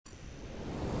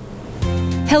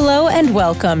Hello and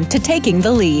welcome to Taking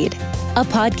the Lead, a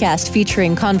podcast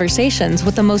featuring conversations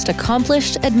with the most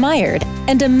accomplished, admired,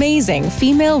 and amazing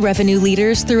female revenue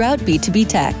leaders throughout B2B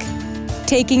tech.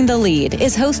 Taking the Lead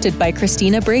is hosted by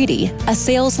Christina Brady, a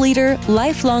sales leader,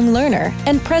 lifelong learner,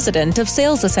 and president of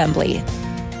Sales Assembly.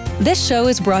 This show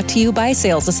is brought to you by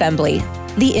Sales Assembly,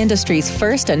 the industry's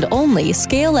first and only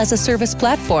scale-as-a-service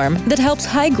platform that helps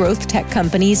high-growth tech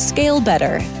companies scale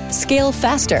better, scale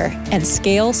faster, and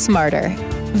scale smarter.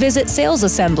 Visit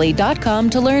salesassembly.com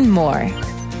to learn more.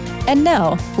 And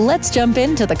now, let's jump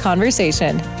into the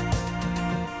conversation.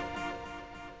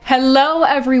 Hello,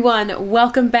 everyone.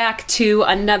 Welcome back to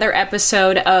another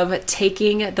episode of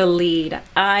Taking the Lead.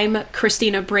 I'm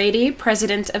Christina Brady,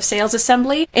 president of Sales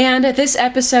Assembly, and this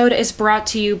episode is brought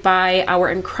to you by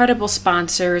our incredible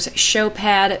sponsors,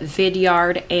 Showpad,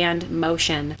 Vidyard, and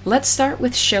Motion. Let's start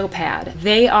with Showpad.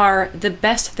 They are the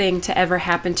best thing to ever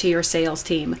happen to your sales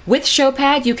team. With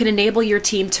Showpad, you can enable your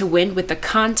team to win with the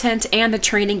content and the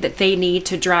training that they need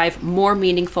to drive more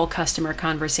meaningful customer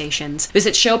conversations.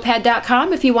 Visit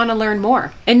showpad.com if you want to learn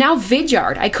more. And now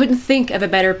Vidyard. I couldn't think of a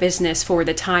better business for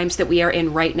the times that we are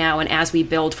in right now and as we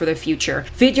build for the future.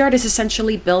 Vidyard is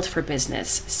essentially built for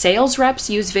business. Sales reps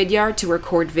use Vidyard to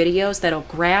record videos that'll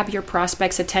grab your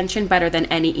prospect's attention better than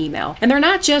any email. And they're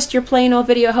not just your plain old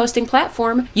video hosting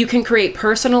platform. You can create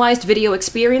personalized video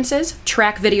experiences,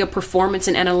 track video performance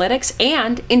and analytics,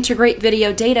 and integrate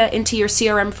video data into your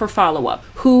CRM for follow-up.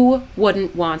 Who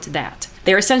wouldn't want that?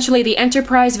 They're essentially the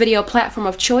enterprise video platform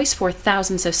of choice for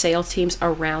thousands of sales teams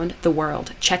around the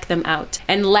world. Check them out.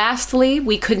 And lastly,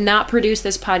 we could not produce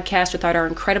this podcast without our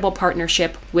incredible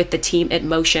partnership with the team at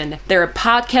Motion. They're a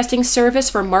podcasting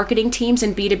service for marketing teams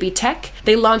in B2B tech.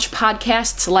 They launch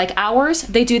podcasts like ours.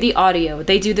 They do the audio.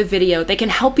 They do the video. They can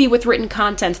help you with written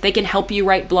content. They can help you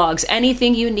write blogs.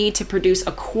 Anything you need to produce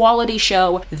a quality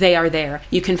show, they are there.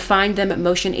 You can find them at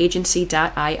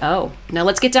motionagency.io. Now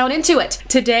let's get down into it.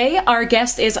 Today, our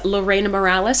guest is Lorena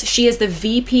Morales. She is the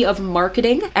VP of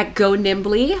Marketing at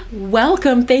GoNimbly.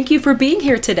 Welcome. Thank you for being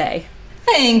here today.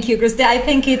 Thank you, Christy. I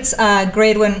think it's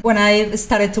great when I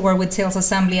started to work with Sales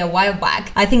Assembly a while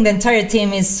back. I think the entire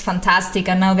team is fantastic,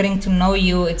 and now getting to know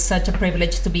you, it's such a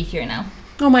privilege to be here now.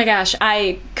 Oh my gosh,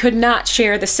 I could not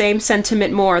share the same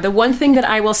sentiment more. The one thing that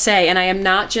I will say, and I am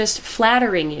not just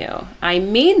flattering you, I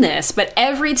mean this, but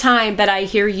every time that I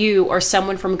hear you or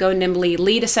someone from GoNimbly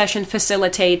lead a session,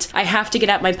 facilitate, I have to get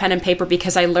out my pen and paper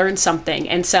because I learned something.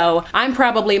 And so I'm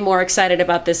probably more excited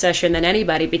about this session than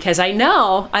anybody because I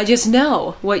just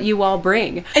know what you all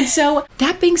bring. And so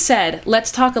that being said,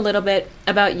 let's talk a little bit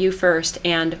about you first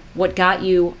and what got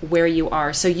you where you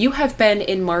are. So you have been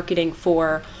in marketing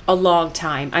for a long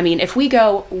time. I mean, if we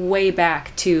go way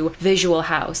back to Visual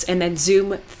House and then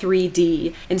Zoom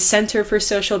 3D and Center for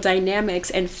Social Dynamics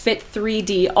and Fit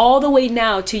 3D, all the way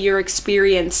now to your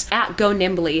experience at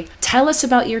GoNimbly, tell us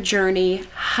about your journey,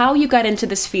 how you got into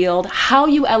this field, how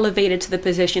you elevated to the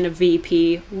position of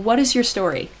VP. What is your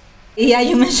story? Yeah,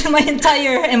 you mentioned my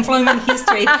entire employment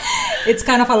history. It's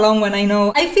kind of a long one, I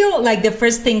know. I feel like the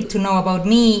first thing to know about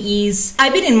me is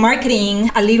I've been in marketing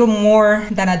a little more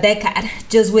than a decade,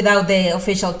 just without the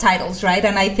official titles, right?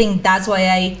 And I think that's why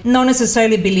I not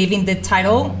necessarily believe in the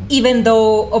title, even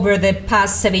though over the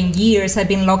past 7 years, I've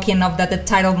been lucky enough that the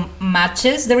title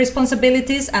matches the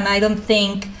responsibilities, and I don't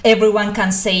think everyone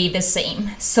can say the same.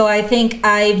 So I think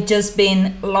I've just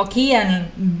been lucky and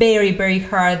very, very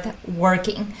hard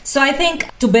working. So I think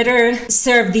to better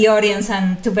serve the audience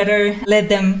and to better let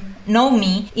them know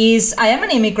me is I am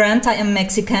an immigrant. I am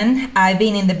Mexican. I've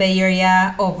been in the Bay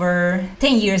Area over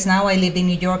 10 years now. I lived in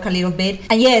New York a little bit.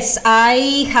 And yes,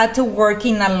 I had to work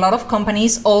in a lot of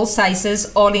companies, all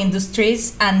sizes, all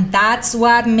industries. And that's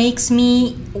what makes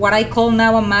me what I call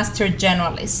now a master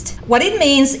generalist. What it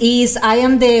means is I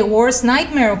am the worst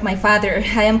nightmare of my father.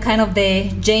 I am kind of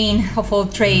the Jane of all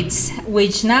trades,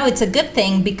 which now it's a good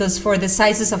thing because for the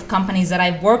sizes of companies that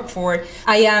I've worked for,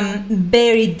 I am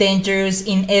very dangerous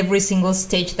in every single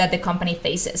stage that the company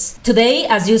faces. Today,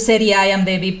 as you said, I am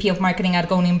the VP of Marketing at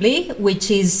GoNimbly,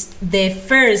 which is the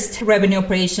first revenue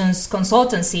operations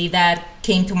consultancy that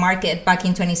came to market back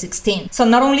in 2016. So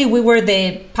not only we were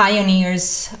the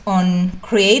pioneers on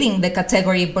creating the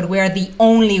category, but we are the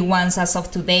only ones as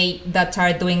of today that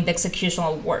are doing the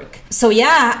executional work. So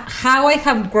yeah, how I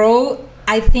have grown,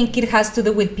 I think it has to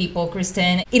do with people,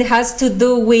 Kristen. It has to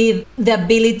do with the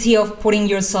ability of putting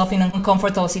yourself in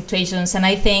uncomfortable situations. And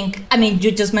I think,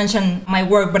 you just mentioned my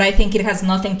work, but I think it has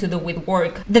nothing to do with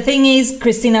work. The thing is,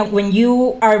 Christina, when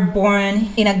you are born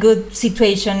in a good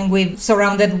situation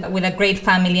surrounded with a great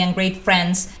family and great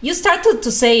friends, you start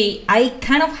to say, I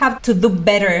kind of have to do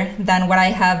better than what I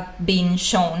have been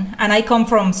shown. And I come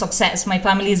from success. My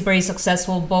family is very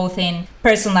successful, both in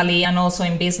personally and also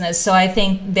in business. So I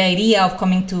think the idea of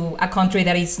coming to a country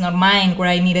that is not mine, where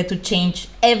I needed to change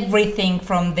everything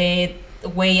from the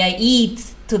way I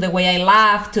eat to the way I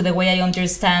laugh to the way I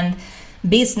understand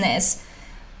business,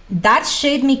 that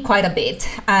shaped me quite a bit.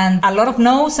 And a lot of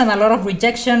no's and a lot of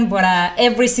rejection, but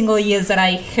every single yes that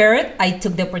I heard, I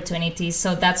took the opportunity.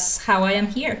 So that's how I am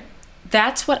here.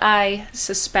 That's what I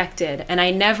suspected, and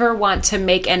I never want to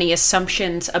make any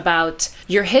assumptions about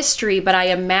your history, but I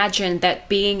imagine that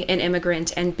being an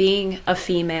immigrant and being a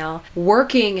female,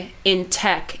 working in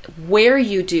tech where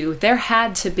you do, there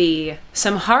had to be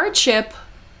some hardship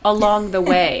along the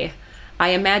way. I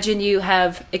imagine you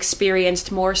have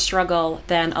experienced more struggle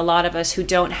than a lot of us who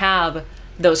don't have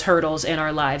those hurdles in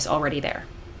our lives already there.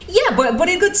 Yeah, but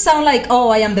it could sound like, oh,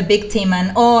 I am the victim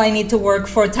and, oh, I need to work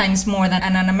 4 times more than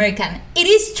an American. It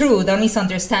is true, don't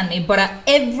misunderstand me, but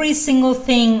every single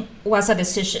thing was a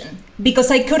decision. Because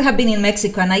I could have been in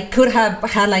Mexico and I could have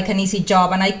had like an easy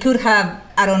job and I could have,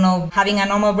 I don't know, having a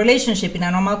normal relationship in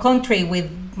a normal country with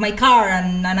my car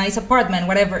and a nice apartment,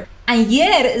 whatever. And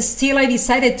yet, still I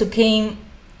decided to came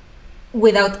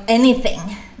without anything.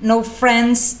 No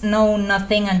friends, no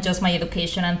nothing, and just my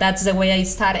education. And that's the way I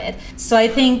started. So I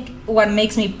think what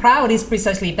makes me proud is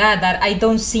precisely that I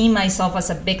don't see myself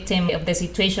as a victim of the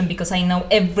situation, because I know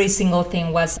every single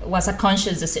thing was a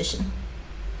conscious decision.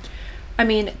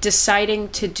 Deciding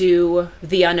to do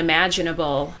the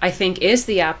unimaginable, I think, is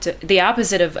the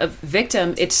opposite of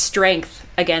victim. It's strength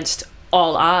against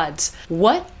all odds.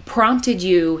 What prompted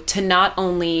you to not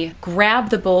only grab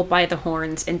the bull by the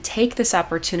horns and take this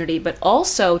opportunity, but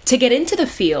also to get into the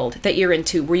field that you're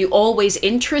into? Were you always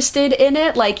interested in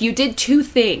it? Like, you did 2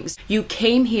 things. You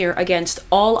came here against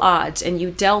all odds and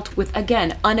you dealt with,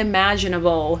 again,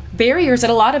 unimaginable barriers that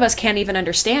a lot of us can't even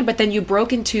understand, but then you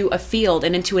broke into a field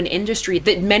and into an industry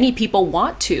that many people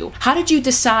want to. How did you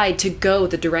decide to go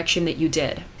the direction that you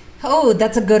did? Oh,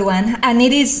 that's a good one. And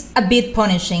it is a bit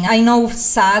punishing. I know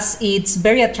SaaS, it's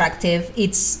very attractive.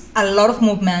 It's a lot of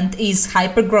movement, it's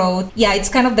hyper growth. Yeah, it's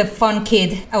kind of the fun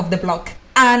kid of the block.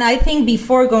 And I think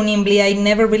before GoNimbly, I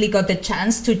never really got the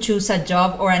chance to choose a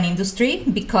job or an industry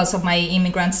because of my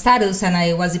immigrant status, and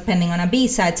I was depending on a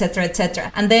visa, etc.,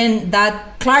 etc. And then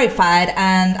that clarified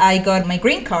and I got my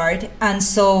green card. And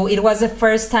so it was the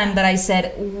first time that I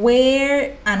said,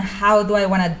 where and how do I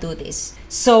want to do this?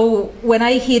 So when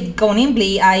I hit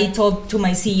GoNimbly, I told to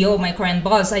my CEO, my current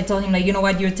boss, I told him, like, you know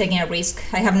what, you're taking a risk.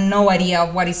 I have no idea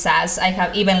of what it says. I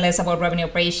have even less about revenue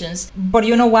operations. But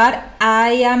you know what?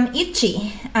 I am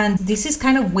itchy. And this is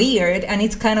kind of weird. And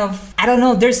it's kind of, I don't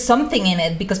know, there's something in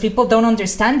it because people don't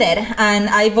understand it. And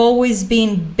I've always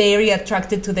been very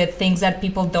attracted to the things that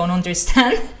people don't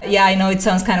understand. Yeah, I know it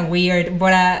sounds kind of weird.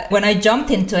 But when I jumped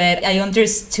into it, I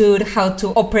understood how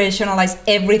to operationalize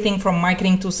everything from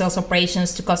marketing to sales operations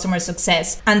to customer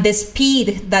success, and the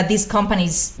speed that these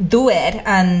companies do it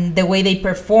and the way they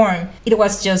perform, it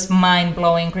was just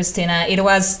mind-blowing, Christina. It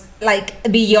was like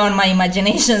beyond my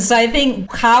imagination. So I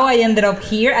think how I ended up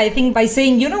here, I think by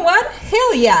saying, you know what,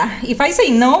 hell yeah, if I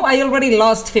say no, I already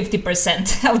lost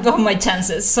 50% of my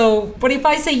chances. So, but if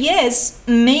I say yes,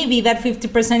 maybe that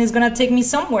 50% is gonna take me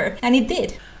somewhere, and it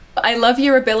did. I love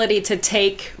your ability to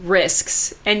take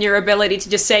risks and your ability to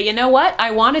just say, you know what, I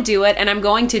want to do it and I'm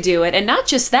going to do it. And not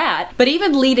just that, but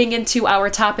even leading into our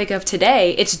topic of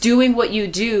today, it's doing what you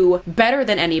do better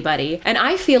than anybody. And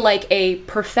I feel like a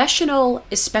professional,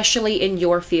 especially in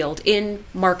your field, in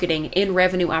marketing, in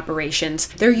revenue operations,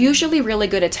 they're usually really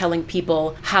good at telling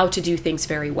people how to do things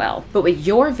very well. But what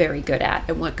you're very good at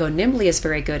and what GoNimbly is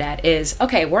very good at is,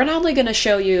 okay, we're not only going to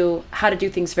show you how to do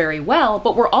things very well,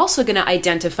 but we're also going to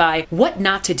identify what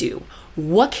not to do.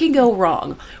 What can go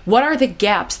wrong? What are the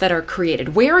gaps that are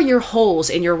created? Where are your holes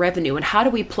in your revenue and how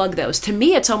do we plug those? To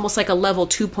me, it's almost like a level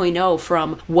 2.0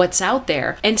 from what's out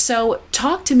there. And so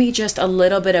talk to me just a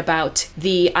little bit about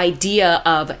the idea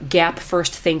of gap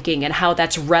first thinking and how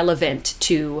that's relevant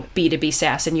to B2B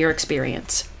SaaS in your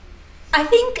experience. I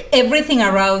think everything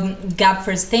around gap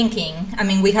first thinking, I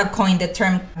mean, we have coined the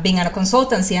term being at a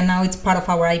consultancy and now it's part of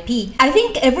our IP. I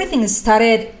think everything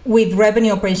started with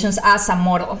revenue operations as a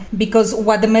model, because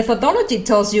what the methodology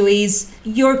tells you is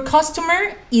your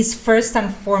customer is first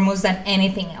and foremost than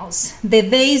anything else. The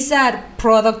days that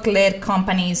product-led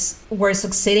companies were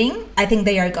succeeding, I think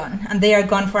they are gone, and they are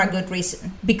gone for a good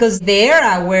reason, because the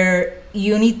era where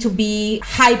you need to be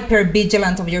hyper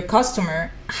vigilant of your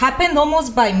customer happened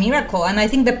almost by miracle. And I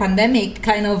think the pandemic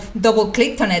kind of double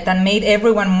clicked on it and made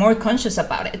everyone more conscious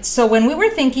about it. So when we were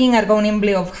thinking at Go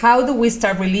Nimbly of how do we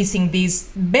start releasing this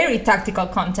very tactical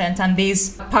content and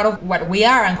this part of what we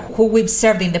are and who we've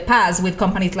served in the past with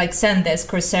companies like Zendesk,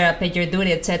 Coursera,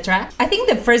 PagerDuty, etc., I think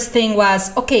the first thing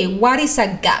was, okay, what is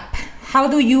a gap? How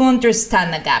do you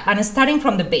understand a gap? And starting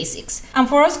from the basics. And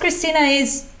for us, Christina,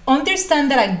 is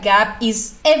understand that a gap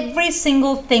is every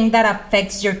single thing that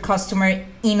affects your customer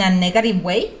in a negative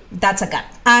way. That's a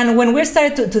gap. And when we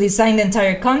started to design the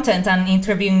entire content and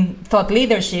interviewing thought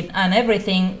leadership and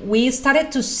everything, we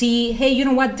started to see, hey, you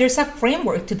know what? There's a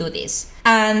framework to do this.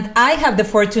 And I have the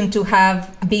fortune to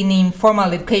have been in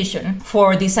formal education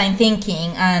for design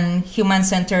thinking and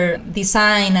human-centered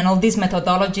design and all these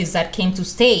methodologies that came to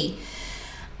stay.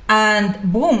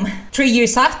 And boom, 3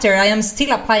 years after, I am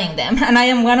still applying them. And I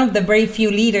am one of the very few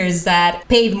leaders that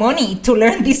paid money to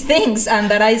learn these things,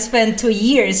 and that I spent 2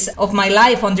 years of my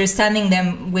life understanding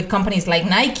them with companies like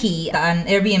Nike and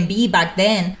Airbnb back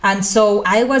then. And so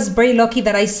I was very lucky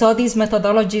that I saw these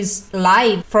methodologies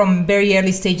live from very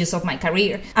early stages of my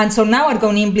career. And so now at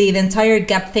Go Nimbly, the entire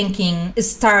gap thinking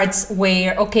starts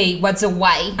where, okay, what's the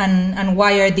why? And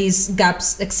why are these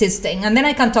gaps existing? And then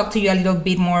I can talk to you a little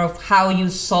bit more of how you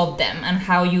solve them and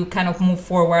how you kind of move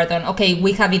forward on, okay,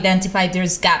 we have identified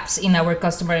there's gaps in our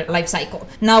customer life cycle.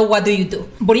 Now what do you do?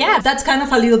 But yeah, that's kind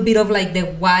of a little bit of like the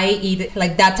why it,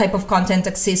 like that type of content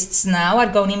exists now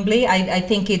at Go Nimbly. I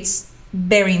think it's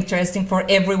very interesting for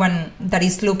everyone that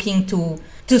is looking to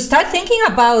start thinking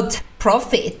about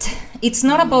profit. It's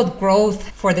not about growth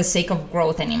for the sake of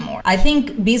growth anymore. I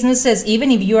think businesses, even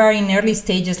if you are in early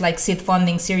stages like seed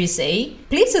funding, Series A,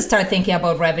 please start thinking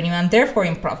about revenue and therefore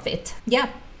in profit. Yeah.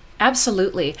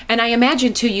 Absolutely. And I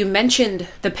imagine, too, you mentioned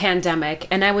the pandemic,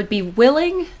 and I would be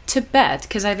willing to bet,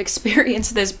 because I've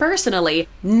experienced this personally,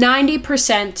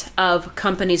 90% of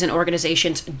companies and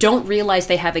organizations don't realize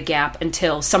they have a gap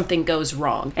until something goes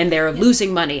wrong and they're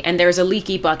losing money and there's a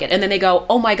leaky bucket. And then they go,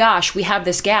 oh my gosh, we have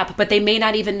this gap, but they may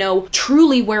not even know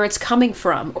truly where it's coming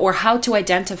from or how to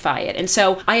identify it. And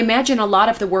so I imagine a lot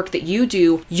of the work that you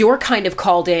do, you're kind of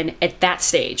called in at that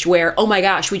stage where, oh my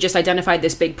gosh, we just identified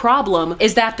this big problem.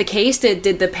 Is that the case?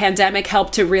 Did the pandemic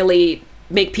help to really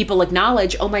make people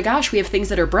acknowledge, oh my gosh, we have things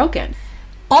that are broken?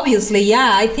 Obviously,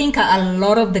 yeah. I think a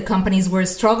lot of the companies were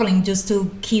struggling just to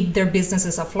keep their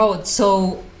businesses afloat.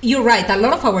 So you're right. A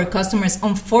lot of our customers,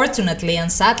 unfortunately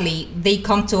and sadly, they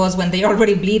come to us when they're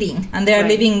already bleeding and they're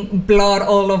leaving blood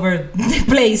all over the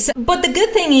place. But the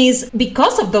good thing is,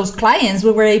 because of those clients,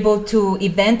 we were able to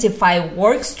identify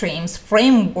work streams,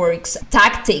 frameworks,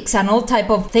 tactics, and all type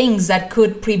of things that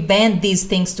could prevent these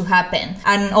things to happen,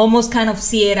 and almost kind of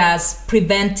see it as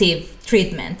preventive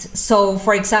treatment. So,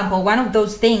 for example, one of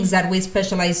those things that we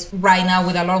specialize right now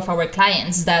with a lot of our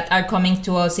clients that are coming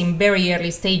to us in very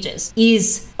early stages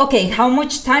is, okay, how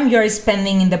much time you are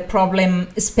spending in the problem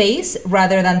space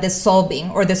rather than the solving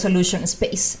or the solution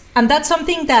space. And that's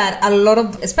something that a lot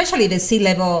of, especially the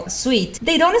C-level suite,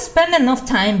 they don't spend enough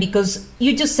time, because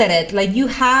you just said it, like you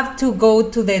have to go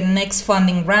to the next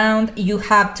funding round, you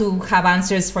have to have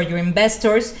answers for your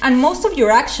investors, and most of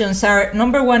your actions are,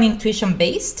 number one, intuition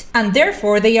based, and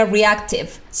therefore they are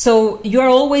reactive. So you're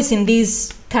always in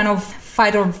this kind of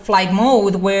fight or flight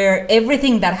mode where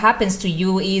everything that happens to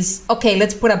you is, okay,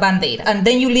 let's put a band-aid. And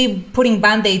then you leave putting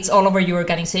band-aids all over your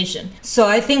organization. So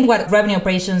I think what revenue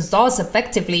operations does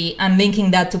effectively, and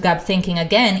linking that to gap thinking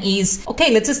again, is,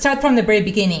 okay, let's start from the very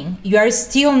beginning. You are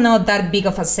still not that big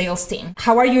of a sales team.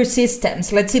 How are your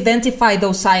systems? Let's identify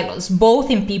those silos, both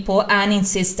in people and in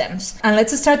systems. And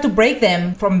let's start to break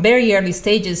them from very early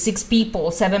stages, 6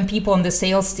 people, 7 people on the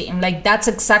sales team. Like that's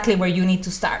exactly where you need to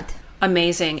start.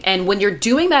 Amazing. And when you're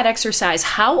doing that exercise,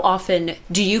 how often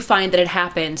do you find that it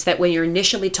happens that when you're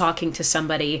initially talking to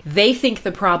somebody, they think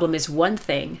the problem is one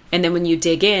thing, and then when you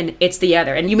dig in, it's the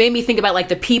other? And you made me think about like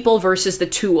the people versus the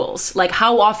tools. Like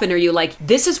how often are you like,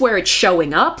 this is where it's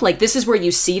showing up, like this is where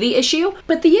you see the issue,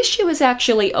 but the issue is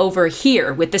actually over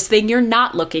here with this thing you're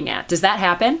not looking at. Does that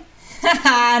happen?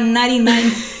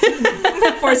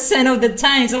 99% 100% of the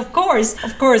times, of course.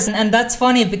 And that's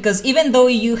funny because even though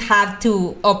you have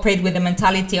to operate with the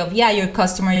mentality of, yeah, your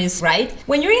customer is right,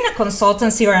 when you're in a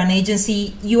consultancy or an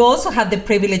agency, you also have the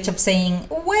privilege of saying,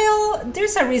 well,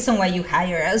 there's a reason why you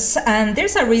hire us, and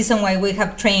there's a reason why we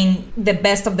have trained the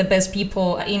best of the best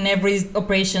people in every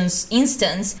operations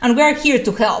instance, and we are here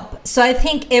to help. So I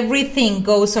think everything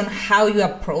goes on how you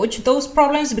approach those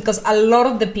problems, because a lot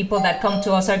of the people that come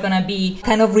to us are going to be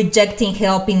kind of rejecting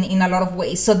help in a lot of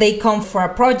ways. So they come for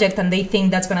a project and they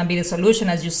think that's going to be the solution,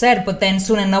 as you said, but then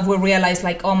soon enough we realize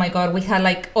like, oh my God, we had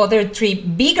like other 3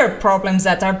 bigger problems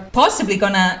that are possibly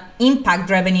going to impact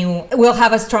revenue, will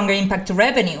have a stronger impact to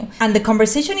revenue. And the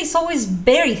conversation is always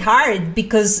very hard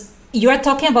because you are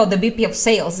talking about the VP of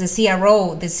sales, the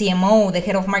CRO, the CMO, the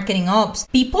head of marketing ops,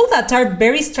 people that are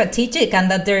very strategic and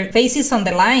that their face is on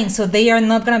the line. So they are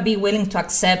not going to be willing to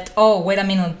accept, oh, wait a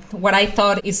minute, what I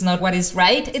thought is not what is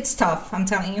right. It's tough, I'm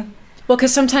telling you. Well,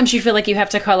 because sometimes you feel like you have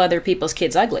to call other people's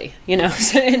kids ugly, and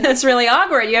that's really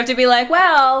awkward. You have to be like,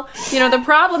 well, the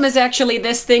problem is actually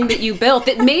this thing that you built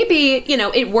that maybe,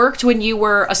 it worked when you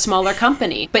were a smaller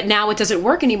company, but now it doesn't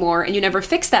work anymore and you never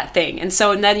fixed that thing. And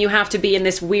then you have to be in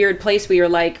this weird place where you're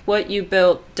like, what you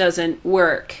built doesn't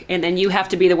work. And then you have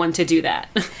to be the one to do that.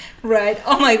 Right.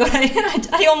 Oh my God.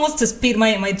 I almost speed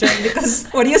my train because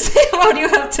what do you say about you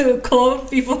have to call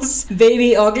people's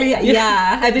baby ugly?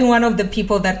 Yeah. I've been one of the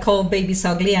people that call babies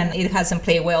ugly and it hasn't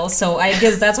played well. So I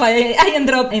guess that's why I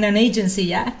ended up in an agency.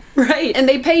 Yeah. Right. And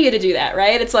they pay you to do that,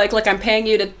 right? It's like, look, I'm paying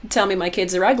you to tell me my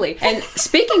kids are ugly. And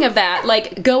speaking of that,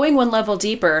 like going one level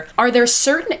deeper, are there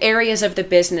certain areas of the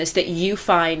business that you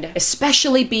find,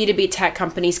 especially B2B tech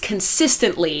companies,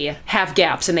 consistently have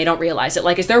gaps and they don't realize it?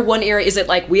 Like, is there one area, is it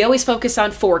like we always focus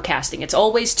on forecasting, it's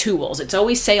always tools, it's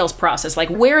always sales process? Like,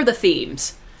 where are the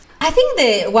themes? I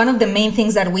think one of the main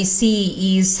things that we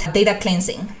see is data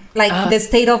cleansing. Like the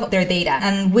state of their data.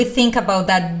 And we think about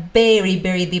that very,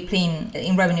 very deeply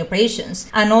in revenue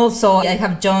operations. And also I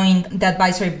have joined the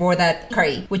advisory board at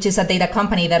Curry, which is a data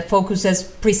company that focuses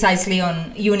precisely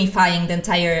on unifying the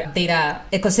entire data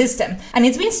ecosystem. And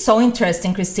it's been so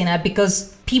interesting, Christina,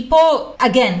 because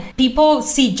people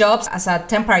see jobs as a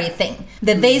temporary thing.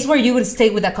 The days where you would stay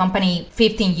with a company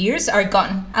 15 years are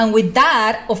gone. And with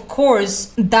that, of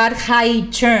course, that high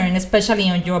churn, especially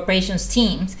on your operations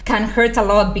teams, can hurt a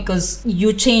lot because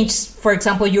you change, for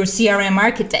example, your CRM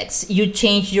architects, you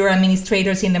change your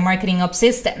administrators in the marketing ops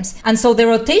systems. And so the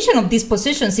rotation of these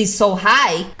positions is so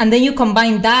high. And then you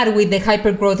combine that with the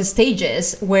hyper growth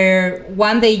stages where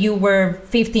one day you were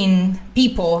 15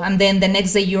 people and then the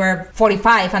next day you are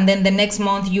 45 and then the next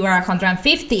month you are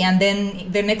 150 and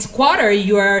then the next quarter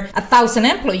you are 1,000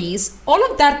 employees. All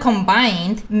of that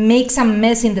combined makes a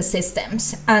mess in the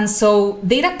systems. And so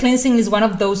data cleansing is one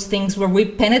of those things where we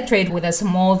penetrate with a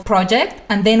small project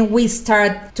and then we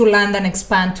start to land and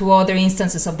expand to other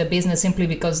instances of the business simply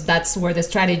because that's where the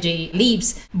strategy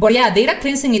lives. But yeah, data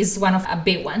cleansing is a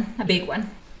big one.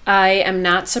 I am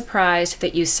not surprised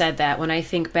that you said that. When I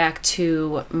think back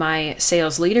to my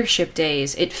sales leadership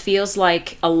days, it feels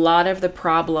like a lot of the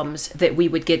problems that we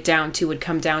would get down to would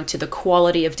come down to the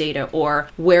quality of data or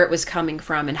where it was coming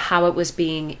from and how it was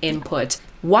being input.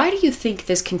 Why do you think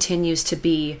this continues to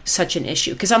be such an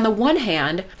issue? Because on the one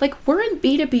hand, like we're in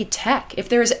B2B tech. If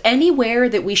there's anywhere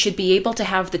that we should be able to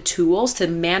have the tools to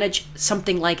manage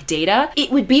something like data, it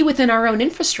would be within our own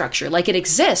infrastructure, like it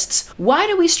exists. Why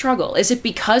do we struggle? Is it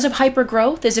because of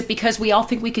hypergrowth? Is it because we all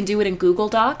think we can do it in Google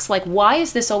Docs? Like, why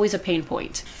is this always a pain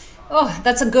point? Oh,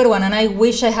 that's a good one. And I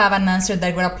wish I have an answer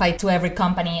that would apply to every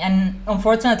company. And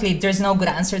unfortunately, there's no good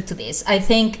answer to this. I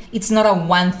think it's not a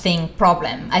one thing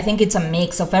problem. I think it's a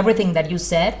mix of everything that you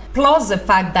said, plus the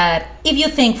fact that if you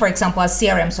think, for example, a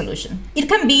CRM solution, it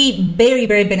can be very,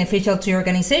 very beneficial to your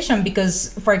organization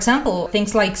because, for example,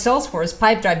 things like Salesforce,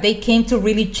 Pipedrive, they came to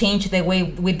really change the way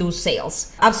we do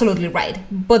sales. Absolutely right.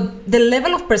 But the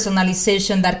level of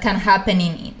personalization that can happen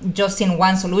in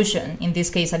one solution, in this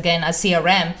case, again, a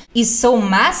CRM, is so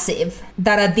massive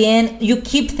that at the end you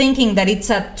keep thinking that it's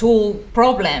a tool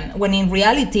problem when in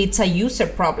reality it's a user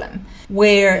problem.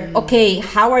 Where, okay,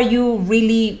 how are you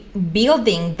really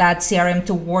building that CRM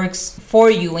to work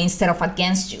for you instead of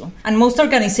against you? And most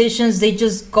organizations, they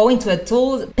just go into a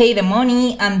tool, pay the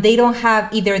money, and they don't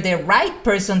have either the right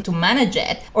person to manage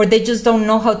it, or they just don't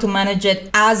know how to manage it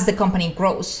as the company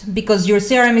grows. Because your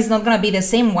CRM is not going to be the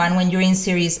same one when you're in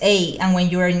Series A and when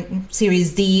you're in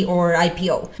Series D or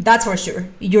IPO. That's for sure.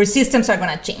 Your systems are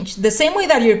going to change. The same way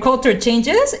that your culture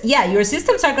changes, yeah, your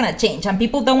systems are going to change, and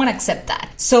people don't want to accept that.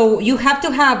 So you have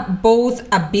to have both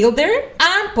a builder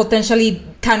and potentially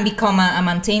can become a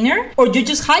maintainer, or you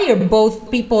just hire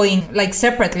both people in like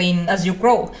separately as you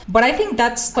grow. But I think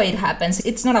that's how it happens.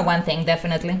 It's not a one thing,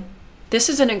 definitely. This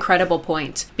is an incredible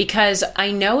point because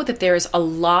I know that there's a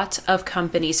lot of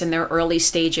companies in their early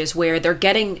stages where they're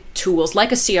getting tools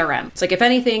like a CRM. It's like, if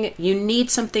anything, you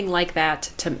need something like that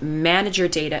to manage your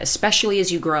data, especially as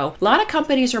you grow. A lot of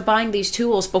companies are buying these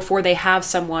tools before they have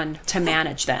someone to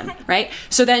manage them, right?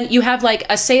 So then you have like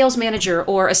a sales manager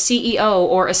or a CEO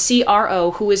or a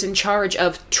CRO who is in charge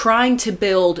of trying to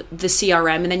build the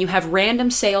CRM. And then you have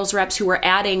random sales reps who are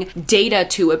adding data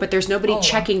to it, but there's nobody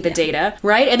checking the data,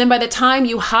 right? And then by the time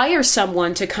you hire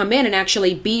someone to come in and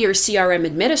actually be your CRM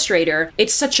administrator,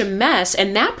 it's such a mess.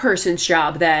 And that person's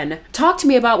job then, talk to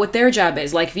me about what their job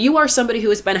is. Like, if you are somebody who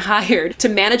has been hired to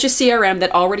manage a CRM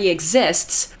that already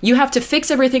exists, you have to fix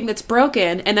everything that's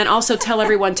broken and then also tell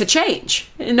everyone to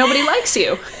change. And nobody likes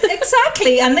you.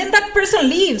 Exactly. And then that person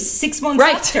leaves 6 months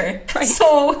after. Right.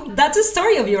 So that's the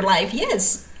story of your life.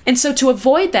 Yes. And so to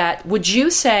avoid that, would you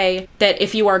say that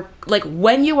if you are, like,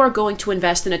 when you are going to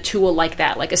invest in a tool like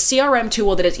that, like a CRM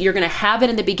tool that is, you're going to have it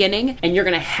in the beginning and you're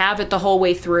going to have it the whole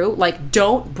way through, like,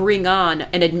 don't bring on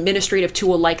an administrative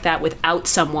tool like that without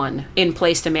someone in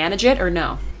place to manage it, or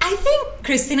no? I think,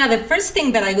 Christina, the first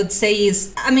thing that I would say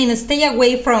is, stay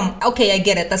away from, okay, I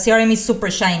get it. The CRM is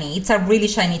super shiny. It's a really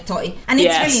shiny toy. And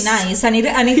it's really nice. And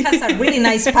it has a really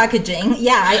nice packaging.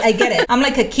 Yeah, I get it. I'm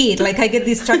like a kid. Like, I get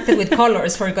distracted with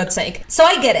colors, for God's sake. So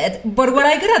I get it. But what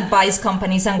I could advise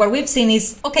companies and what we've seen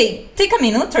is, okay, take a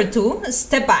minute or two,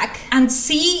 step back and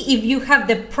see if you have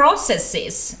the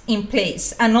processes in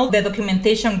place and all the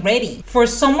documentation ready for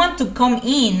someone to come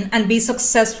in and be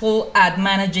successful at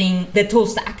managing the tool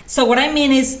stack. So what I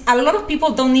mean is, a lot of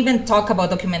people don't even talk about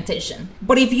documentation.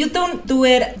 But if you don't do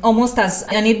it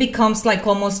and it becomes like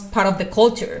almost part of the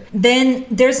culture, then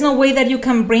there's no way that you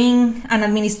can bring an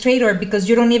administrator, because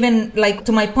you don't even, like,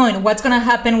 to my point, what's going to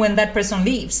happen when that person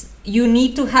leaves? You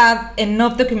need to have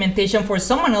enough documentation for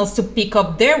someone else to pick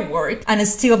up their work and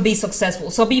still be successful.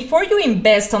 So before you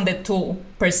invest on the tool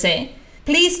per se,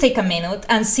 please take a minute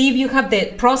and see if you have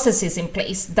the processes in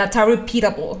place that are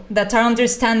repeatable, that are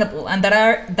understandable, and that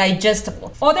are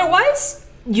digestible. Otherwise,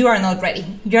 you are not ready.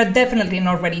 You are definitely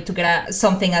not ready to get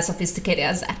something as sophisticated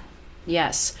as that.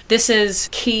 Yes, this is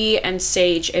key and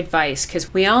sage advice,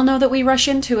 because we all know that we rush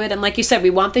into it. And like you said, we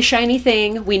want the shiny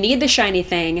thing. We need the shiny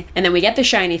thing. And then we get the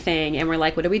shiny thing and we're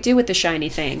like, what do we do with the shiny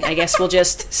thing? I guess we'll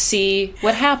just see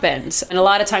what happens. And a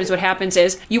lot of times what happens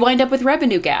is you wind up with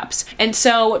revenue gaps. And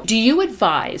so do you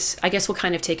advise, I guess we'll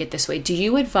kind of take it this way. Do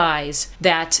you advise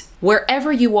that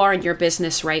wherever you are in your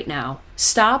business right now,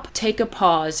 stop, take a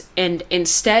pause, and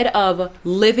instead of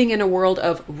living in a world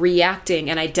of reacting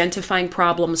and identifying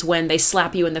problems when they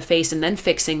slap you in the face and then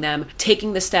fixing them,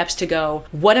 taking the steps to go,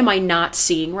 what am I not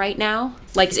seeing right now?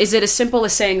 Like, is it as simple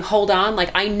as saying, hold on, like,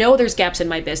 I know there's gaps in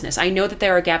my business. I know that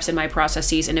there are gaps in my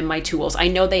processes and in my tools. I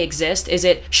know they exist.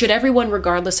 Should everyone,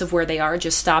 regardless of where they are,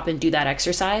 just stop and do that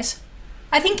exercise?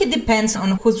 I think it depends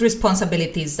on whose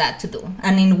responsibility is that to do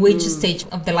and in which stage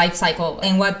of the life cycle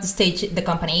and what stage the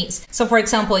company is. So for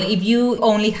example, if you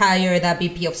only hire the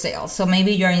VP of sales, so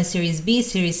maybe you're in Series B,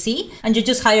 Series C, and you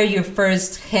just hire your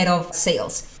first head of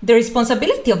sales, the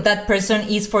responsibility of that person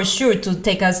is for sure to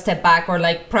take a step back, or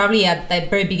like probably at the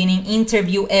very beginning,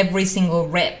 interview every single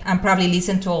rep and probably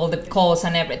listen to all the calls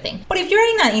and everything. But if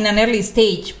you're in an early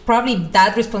stage, probably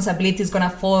that responsibility is going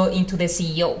to fall into the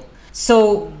CEO.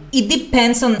 So it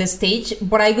depends on the stage,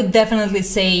 but I would definitely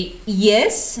say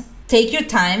yes, take your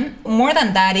time. More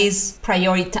than that is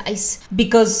prioritize,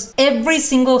 because every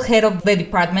single head of the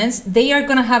departments, they are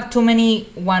going to have too many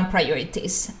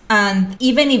priorities. And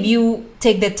even if you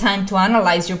take the time to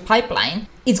analyze your pipeline,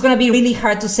 it's going to be really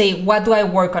hard to say, what do I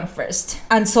work on first?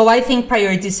 And so I think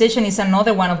prioritization is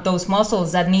another one of those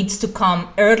muscles that needs to come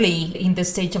early in the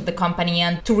stage of the company,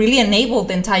 and to really enable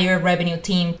the entire revenue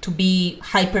team to be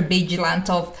hyper vigilant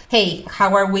of, hey,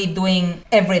 how are we doing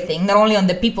everything? Not only on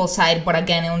the people side, but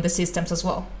again, on the systems as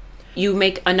well. You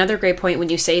make another great point when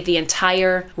you say the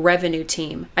entire revenue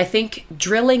team. I think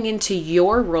drilling into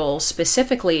your role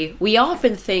specifically, we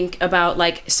often think about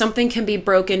like something can be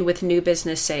broken with new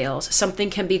business sales. Something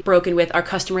can be broken with our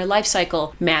customer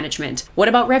lifecycle management. What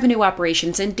about revenue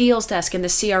operations and deals desk and the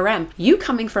CRM? You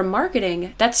coming from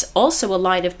marketing, that's also a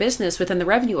line of business within the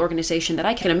revenue organization that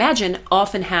I can imagine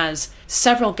often has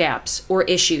several gaps or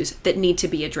issues that need to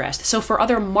be addressed. So for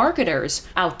other marketers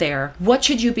out there, what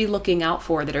should you be looking out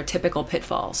for that are typical typical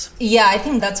pitfalls? Yeah, I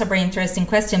think that's a very interesting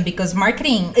question because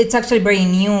marketing, it's actually very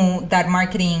new that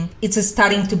marketing is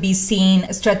starting to be seen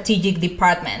a strategic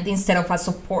department instead of a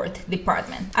support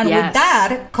department. And with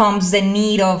that comes the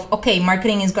need of, okay,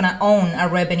 marketing is going to own a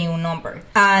revenue number.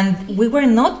 And we were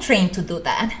not trained to do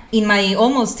that. In my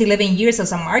almost 11 years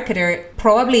as a marketer,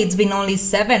 probably it's been only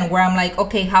 7 where I'm like,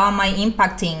 okay, how am I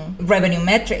impacting revenue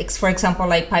metrics? For example,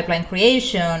 like pipeline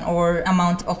creation or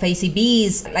amount of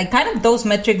ACVs, like kind of those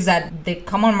metrics that the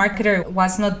common marketer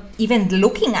was not even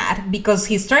looking at, because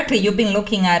historically you've been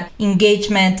looking at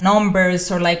engagement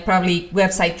numbers or like probably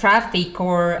website traffic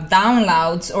or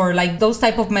downloads or like those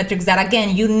type of metrics that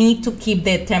again you need to keep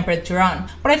the temperature on.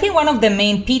 But I think one of the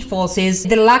main pitfalls is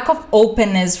the lack of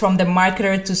openness from the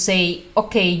marketer to say,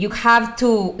 okay, you have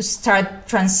to start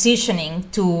transitioning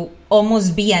to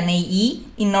almost be an AE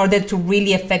in order to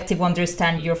really effectively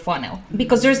understand your funnel.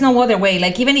 Because there's no other way.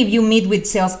 Like even if you meet with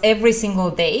sales every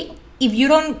single day, if you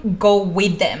don't go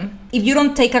with them, if you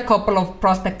don't take a couple of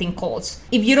prospecting calls,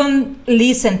 if you don't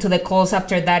listen to the calls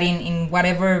after that in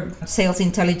whatever sales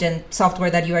intelligent software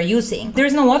that you are using,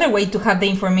 there's no other way to have the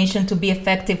information to be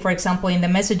effective, for example, in the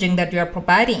messaging that you are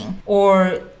providing,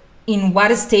 or in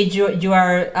what stage you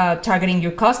are targeting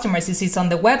your customers. Is it on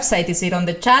the website? Is it on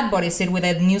the chatbot? Is it with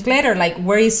a newsletter? Like,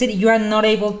 where is it? You are not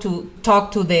able to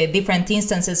talk to the different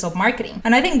instances of marketing.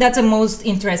 And I think that's the most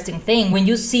interesting thing. When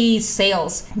you see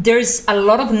sales, there's a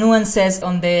lot of nuances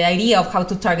on the idea of how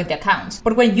to target the accounts.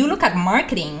 But when you look at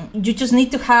marketing, you just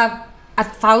need to have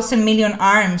 1,000 million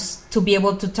arms to be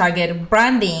able to target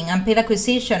branding and paid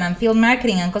acquisition and field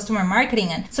marketing and customer marketing.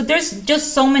 And so there's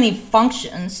just so many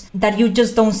functions that you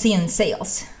just don't see in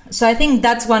sales. So I think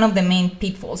that's one of the main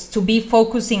pitfalls, to be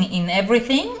focusing in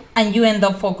everything and you end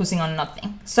up focusing on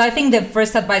nothing. So I think the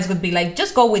first advice would be like,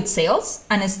 just go with sales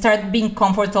and start being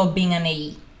comfortable being an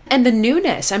AE. And the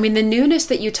newness, I mean, the newness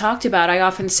that you talked about, I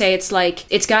often say it's like,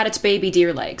 it's got its baby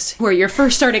deer legs, where you're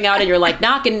first starting out and you're like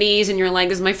knocking knees and you're like,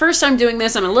 this is my first time doing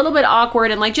this, I'm a little bit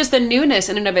awkward, and like just the newness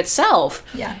in and of itself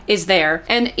is there.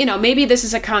 And, you know, maybe this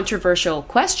is a controversial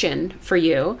question for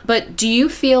you, but do you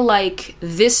feel like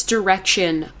this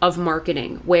direction of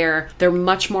marketing, where they're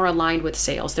much more aligned with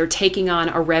sales, they're taking on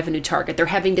a revenue target, they're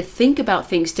having to think about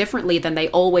things differently than they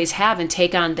always have and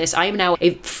take on this, I am now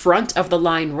a front of the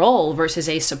line role versus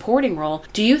a supporting role.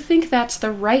 Do you think that's the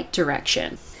right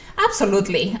direction?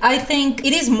 Absolutely. I think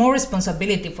it is more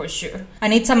responsibility for sure.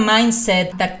 And it's a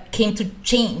mindset that came to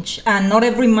change. And not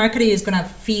every marketer is going to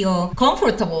feel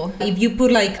comfortable. If you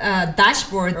put like a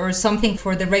dashboard or something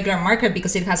for the regular marketer,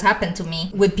 because it has happened to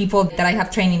me with people that I have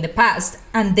trained in the past,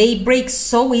 and they break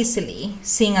so easily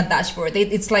seeing a dashboard.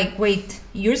 It's like, wait,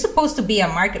 you're supposed to be a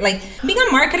marketer. Like, being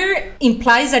a marketer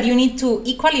implies that you need to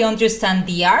equally understand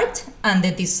the art and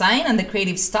the design and the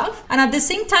creative stuff, and at the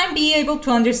same time be able to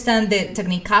understand the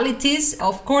technicalities,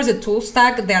 of course, the tool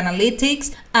stack, the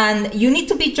analytics, and you need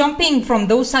to be jumping from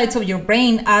those sides of your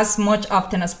brain as much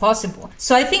often as possible.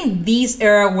 So I think this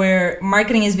era where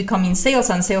marketing is becoming sales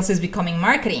and sales is becoming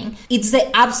marketing, it's the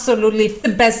absolutely the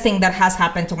best thing that has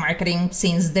happened to marketing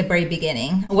since the very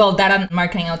beginning. Well, that and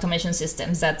marketing automation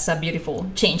systems, that's a beautiful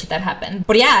change that happened.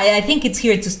 But yeah, I think it's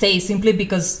here to stay, simply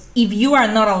because if you are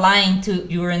not aligned to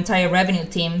your entire revenue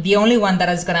team, the only one that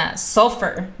is gonna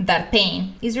suffer that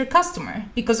pain is your customer,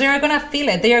 because they are gonna feel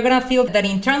it. They are gonna feel that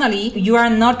internally you are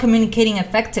not communicating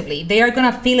effectively. They are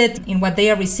gonna feel it in what they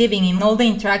are receiving, in all the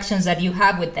interactions that you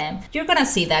have with them. You're gonna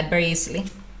see that very easily.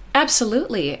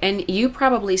 Absolutely. And you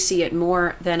probably see it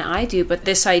more than I do, but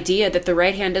this idea that the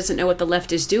right hand doesn't know what the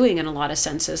left is doing in a lot of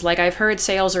senses. Like, I've heard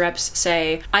sales reps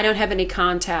say, I don't have any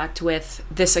contact with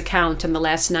this account in the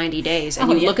last 90 days.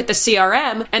 And look at the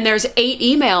CRM and there's 8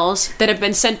 emails that have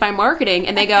been sent by marketing,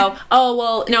 and they go, oh,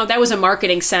 well, no, that was a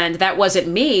marketing send. That wasn't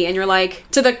me. And you're like,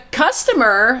 to the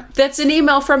customer, that's an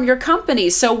email from your company.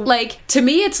 So like, to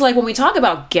me, it's like when we talk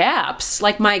about gaps,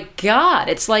 like, my God,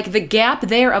 it's like the gap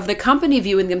there of the company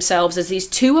viewing themselves as these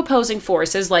two opposing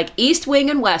forces, like East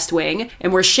Wing and West Wing,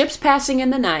 and we're ships passing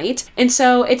in the night. And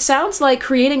so it sounds like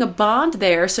creating a bond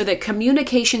there so that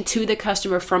communication to the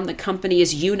customer from the company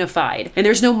is unified. And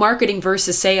there's no marketing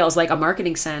versus sales, like a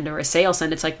marketing send or a sales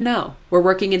send. It's like, no, we're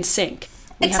working in sync.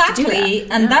 Exactly.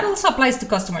 And that also applies to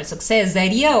customer success. The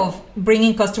idea of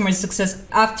bringing customer success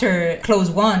after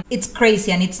close one, it's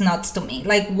crazy and it's nuts to me.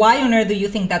 Like, why on earth do you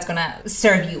think that's going to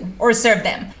serve you or serve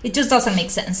them? It just doesn't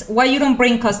make sense. Why you don't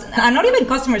bring and not even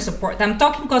customer support. I'm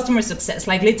talking customer success,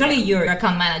 like literally your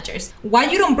account managers. Why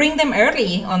you don't bring them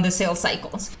early on the sales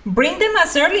cycles? Bring them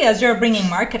as early as you're bringing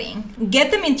marketing. Get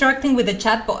them interacting with the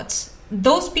chatbots.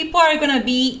 Those people are going to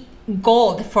be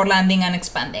gold for landing and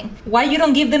expanding. Why you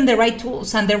don't give them the right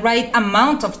tools and the right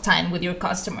amount of time with your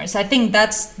customers? I think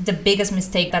that's the biggest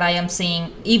mistake that I am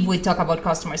seeing if we talk about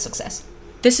customer success.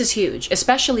 This is huge,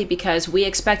 especially because we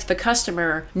expect the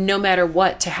customer, no matter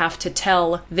what, to have to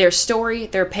tell their story,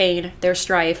 their pain, their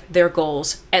strife, their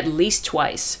goals at least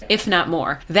twice, if not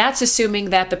more. That's assuming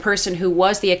that the person who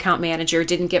was the account manager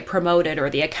didn't get promoted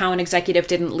or the account executive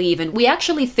didn't leave. And we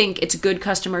actually think it's good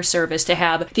customer service to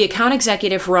have the account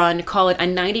executive run, call it a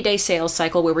 90-day sales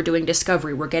cycle where we're doing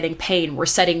discovery, we're getting pain, we're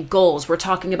setting goals, we're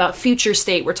talking about future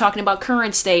state, we're talking about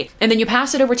current state. And then you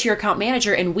pass it over to your account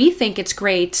manager, and we think it's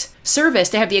great service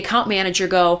to have the account manager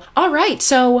go, all right,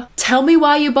 so tell me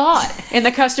why you bought. And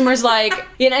the customer's like,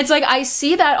 it's like, I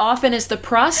see that often as the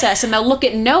process, and they'll look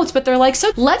at notes, but they're like,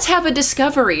 so let's have a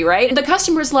discovery, right? And the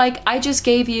customer's like, I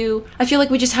feel like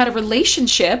we just had a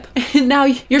relationship, and now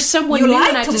you're someone new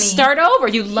and I have to start over.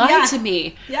 You lied to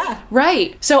me. Yeah.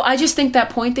 Right. So I just think that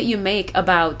point that you make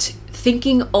about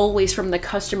thinking always from the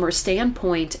customer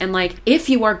standpoint, and like, if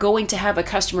you are going to have a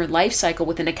customer life cycle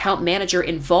with an account manager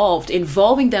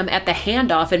involving them at the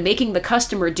handoff and making the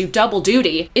customer do double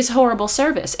duty is horrible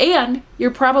service. And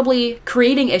you're probably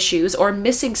creating issues or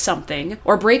missing something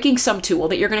or breaking some tool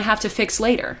that you're going to have to fix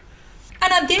later.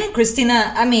 And at the end,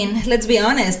 Christina, I mean, let's be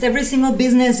honest, every single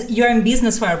business, you're in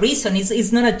business for a reason.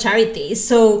 It's not a charity.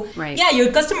 So right. Yeah,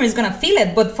 your customer is going to feel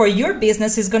it, but for your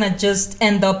business, it's going to just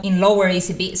end up in lower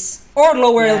ACVs. Or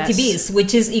lower LTVs,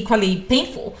 which is equally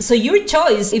painful. So your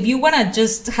choice, if you want to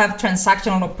just have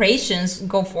transactional operations,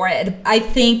 go for it. I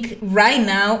think right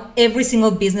now, every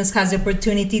single business has the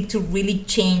opportunity to really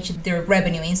change their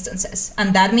revenue instances.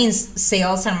 And that means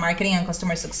sales and marketing and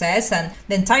customer success. And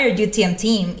the entire UTM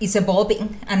team is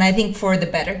evolving. And I think for the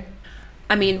better.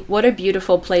 I mean, what a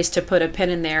beautiful place to put a pin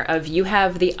in there of you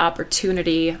have the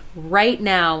opportunity right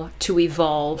now to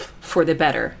evolve for the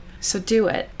better. So do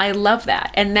it. I love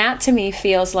that. And that to me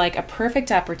feels like a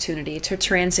perfect opportunity to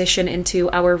transition into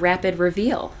our rapid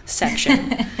reveal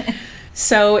section.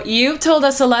 So you've told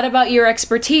us a lot about your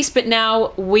expertise, but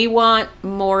now we want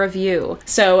more of you.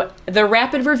 So the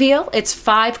rapid reveal, it's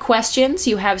 5 questions.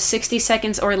 You have 60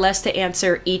 seconds or less to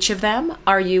answer each of them.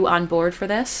 Are you on board for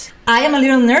this? I am a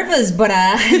little nervous, but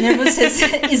nervous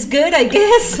is good, I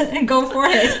guess. Go for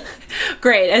it.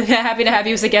 Great. I'm happy to have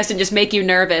you as a guest and just make you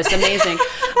nervous. Amazing.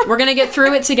 We're going to get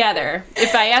through it together.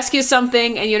 If I ask you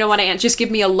something and you don't want to answer, just give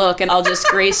me a look and I'll just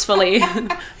gracefully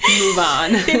move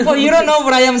on. People, you don't know,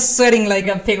 but I am sweating like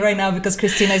a pig right now because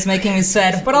Christina is making me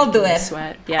sweat. But I'll do it.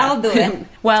 Sweat. Yeah. I'll do it.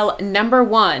 Well, number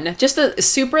 1, just a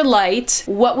super light.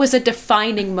 What was a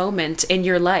defining moment in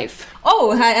your life?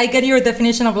 Oh, I get your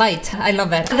definition of light. I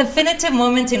love it. Definitive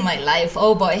moment in my life.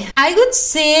 Oh boy. I would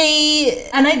say,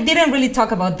 and I didn't really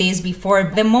talk about this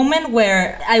before, the moment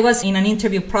where I was in an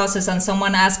interview process and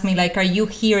someone asked me like, are you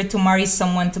here to marry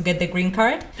someone to get the green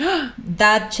card?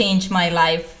 That changed my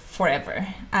life forever.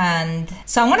 And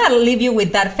so I want to leave you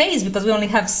with that face because we only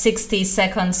have 60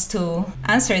 seconds to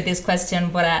answer this question,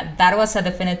 but that was a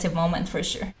definitive moment for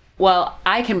sure. Well,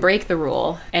 I can break the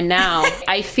rule. And now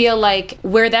I feel like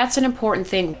where that's an important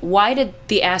thing, why did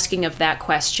the asking of that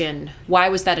question, why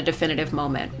was that a definitive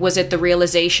moment? Was it the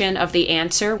realization of the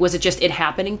answer? Was it just it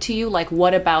happening to you? Like,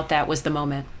 what about that was the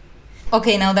moment?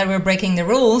 Okay, now that we're breaking the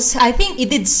rules, I think it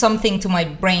did something to my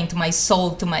brain, to my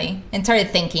soul, to my entire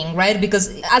thinking, right?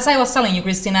 Because as I was telling you,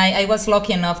 Christine, I was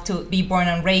lucky enough to be born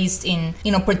and raised in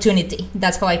opportunity.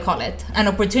 That's how I call it. And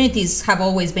opportunities have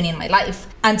always been in my life.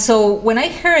 And so when I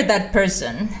heard that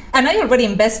person, and I already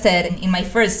invested in my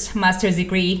first master's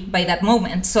degree by that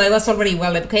moment, so I was already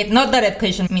well educated. Not that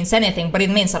education means anything, but it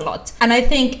means a lot. And I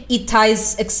think it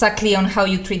ties exactly on how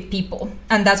you treat people.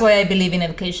 And that's why I believe in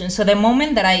education. So the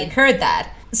moment that I heard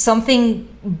that, something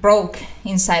broke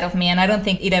inside of me, and I don't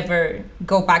think it ever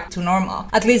go back to normal,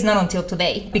 at least not until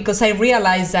today, because I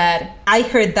realized that I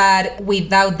heard that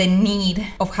without the need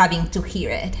of having to hear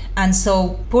it. And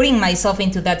so putting myself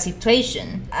into that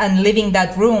situation and leaving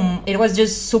that room, it was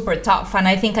just super tough. And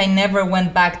I think I never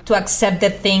went back to accept the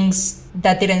things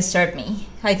that didn't serve me.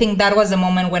 I think that was the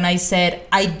moment when I said,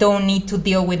 I don't need to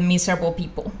deal with miserable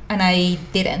people. And I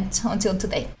didn't until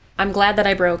today. I'm glad that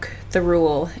I broke the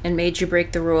rule and made you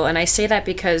break the rule. And I say that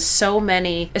because so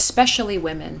many, especially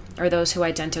women or those who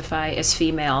identify as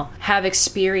female, have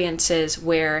experiences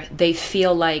where they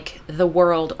feel like the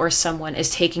world or someone is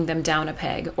taking them down a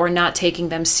peg or not taking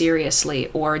them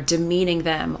seriously or demeaning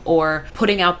them or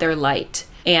putting out their light.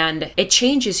 And it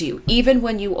changes you. Even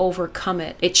when you overcome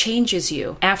it, it changes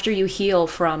you. After you heal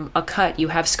from a cut, you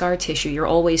have scar tissue. You're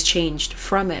always changed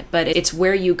from it, but it's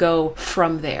where you go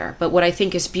from there. But what I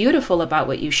think is beautiful about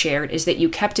what you shared is that you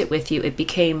kept it with you. It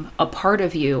became a part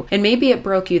of you. And maybe it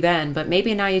broke you then, but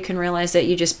maybe now you can realize that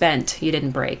you just bent. You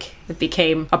didn't break. It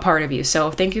became a part of you.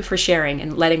 So thank you for sharing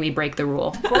and letting me break the rule.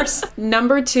 Of course.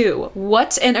 Number 2,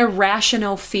 what's an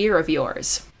irrational fear of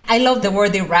yours? I love the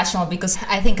word irrational because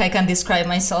I think I can describe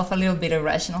myself a little bit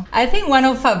irrational. I think one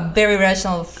of a very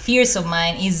irrational fears of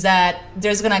mine is that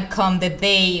there's gonna come the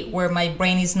day where my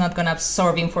brain is not gonna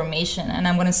absorb information and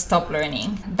I'm gonna stop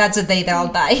learning. That's the day that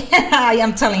I'll die. I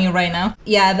am telling you right now.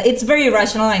 Yeah, it's very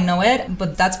irrational, I know it,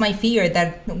 but that's my fear,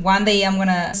 that one day I'm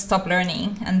gonna stop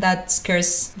learning, and that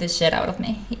scares the shit out of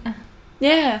me.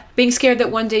 Yeah, being scared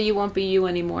that one day you won't be you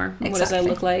anymore. Exactly. What does that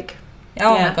look like?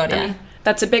 Oh my God, yeah. I mean,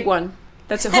 that's a big one.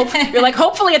 That's a hope. You're like,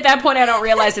 hopefully at that point I don't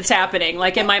realize it's happening.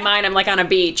 Like in my mind, I'm like on a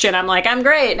beach and I'm like, I'm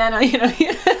great. And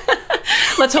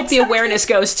let's hope the awareness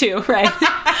goes too, right?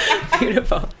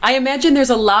 Beautiful. I imagine there's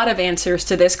a lot of answers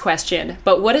to this question,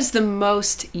 but what is the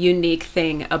most unique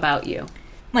thing about you?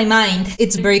 My mind.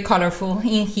 It's very colorful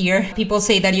in here. People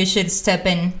say that you should step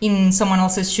in someone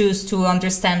else's shoes to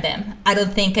understand them. I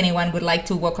don't think anyone would like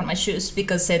to walk on my shoes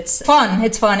because it's fun.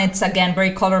 It's fun. It's, again,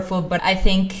 very colorful, but I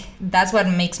think that's what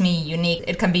makes me unique.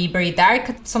 It can be very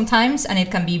dark sometimes, and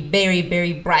it can be very,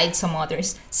 very bright some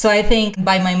others. So I think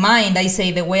by my mind, I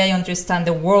say the way I understand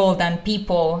the world and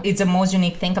people is the most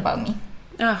unique thing about me.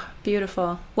 Oh,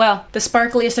 beautiful. Well, the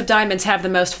sparkliest of diamonds have the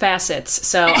most facets,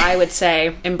 so I would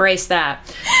say embrace that.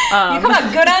 You have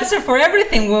a good answer for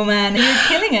everything, woman. You're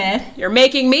killing it. You're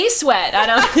making me sweat. I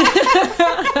don't...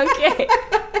 Okay.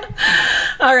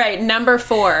 All right, number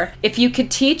 4. If you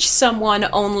could teach someone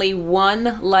only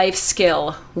one life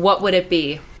skill, what would it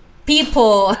be?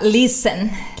 People,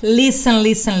 listen,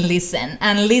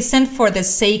 and listen for the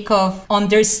sake of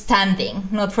understanding,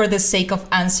 not for the sake of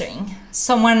answering.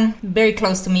 Someone very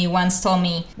close to me once told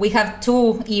me, we have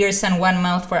 2 ears and 1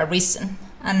 mouth for a reason.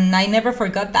 And I never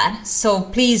forgot that. So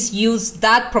please use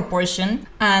that proportion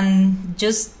and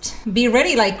just be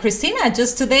ready. Like Christina,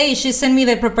 just today, she sent me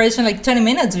the preparation like 20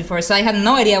 minutes before. So I had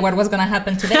no idea what was going to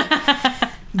happen today.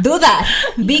 Do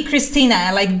that. Be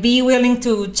Christina, like be willing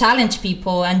to challenge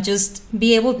people and just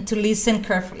be able to listen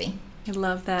carefully. I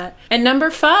love that. And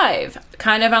number 5,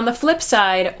 kind of on the flip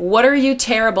side, what are you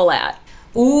terrible at?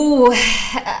 Ooh,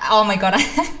 oh my God.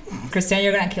 Christina,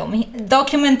 you're going to kill me.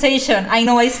 Documentation. I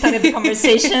know I started the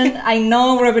conversation. I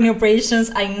know revenue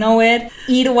operations. I know it.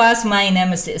 It was my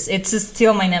nemesis. It's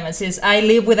still my nemesis. I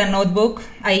live with a notebook.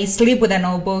 I sleep with a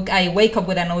notebook. I wake up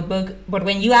with a notebook. But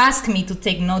when you ask me to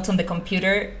take notes on the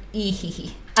computer,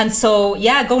 And so,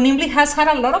 yeah, Go Nimbly has had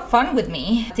a lot of fun with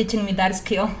me, teaching me that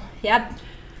skill. Yeah.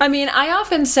 I mean, I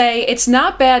often say it's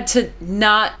not bad to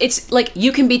not, it's like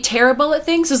you can be terrible at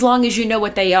things as long as you know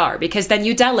what they are, because then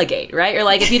you delegate, right? Or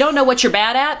like if you don't know what you're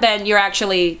bad at, then you're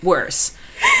actually worse.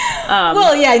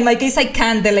 Well, yeah, in my case, I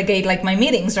can't delegate like my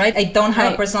meetings, right? I don't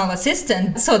have a personal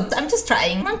assistant. So I'm just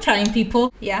trying. I'm trying,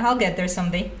 people. Yeah, I'll get there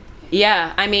someday.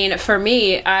 Yeah, I mean, for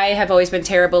me, I have always been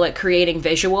terrible at creating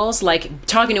visuals. Like,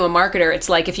 talking to a marketer, it's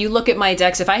like, if you look at my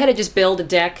decks, if I had to just build a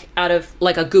deck out of,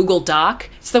 like, a Google Doc,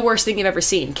 it's the worst thing you've ever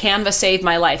seen. Canva saved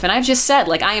my life. And I've just said,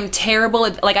 like, I am terrible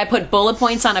at, like, I put bullet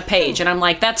points on a page, and I'm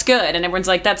like, that's good. And everyone's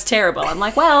like, that's terrible. I'm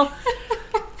like, well,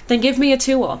 then give me a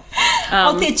tool.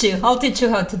 I'll teach you how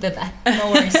to do that.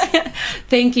 No worries.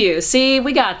 Thank you. See,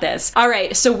 we got this. All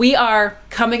right, so we are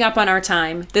coming up on our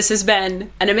time. This has been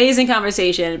an amazing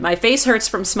conversation. My face hurts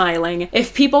from smiling.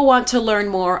 If people want to learn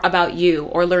more about you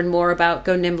or learn more about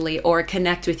Go Nimbly or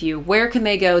connect with you, where can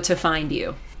they go to find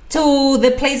you? To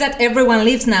the place that everyone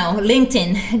lives now,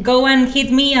 LinkedIn. Go and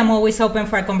hit me. I'm always open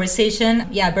for a conversation.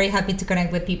 Yeah, very happy to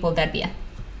connect with people that via.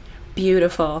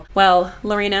 Beautiful. Well,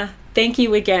 Lorena, thank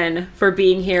you again for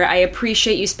being here. I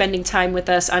appreciate you spending time with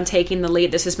us on Taking the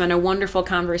Lead. This has been a wonderful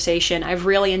conversation. I've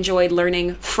really enjoyed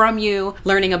learning from you,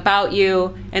 learning about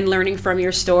you, and learning from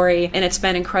your story. And it's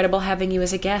been incredible having you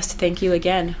as a guest. Thank you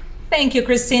again. Thank you,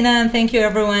 Christina, and thank you,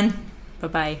 everyone.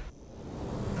 Bye-bye.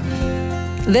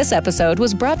 This episode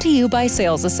was brought to you by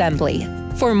Sales Assembly.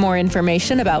 For more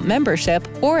information about membership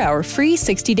or our free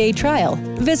 60-day trial,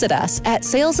 visit us at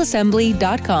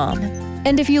salesassembly.com.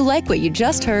 And if you like what you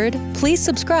just heard, please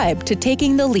subscribe to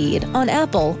Taking the Lead on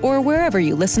Apple or wherever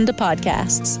you listen to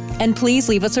podcasts. And please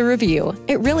leave us a review.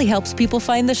 It really helps people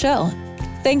find the show.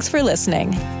 Thanks for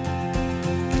listening.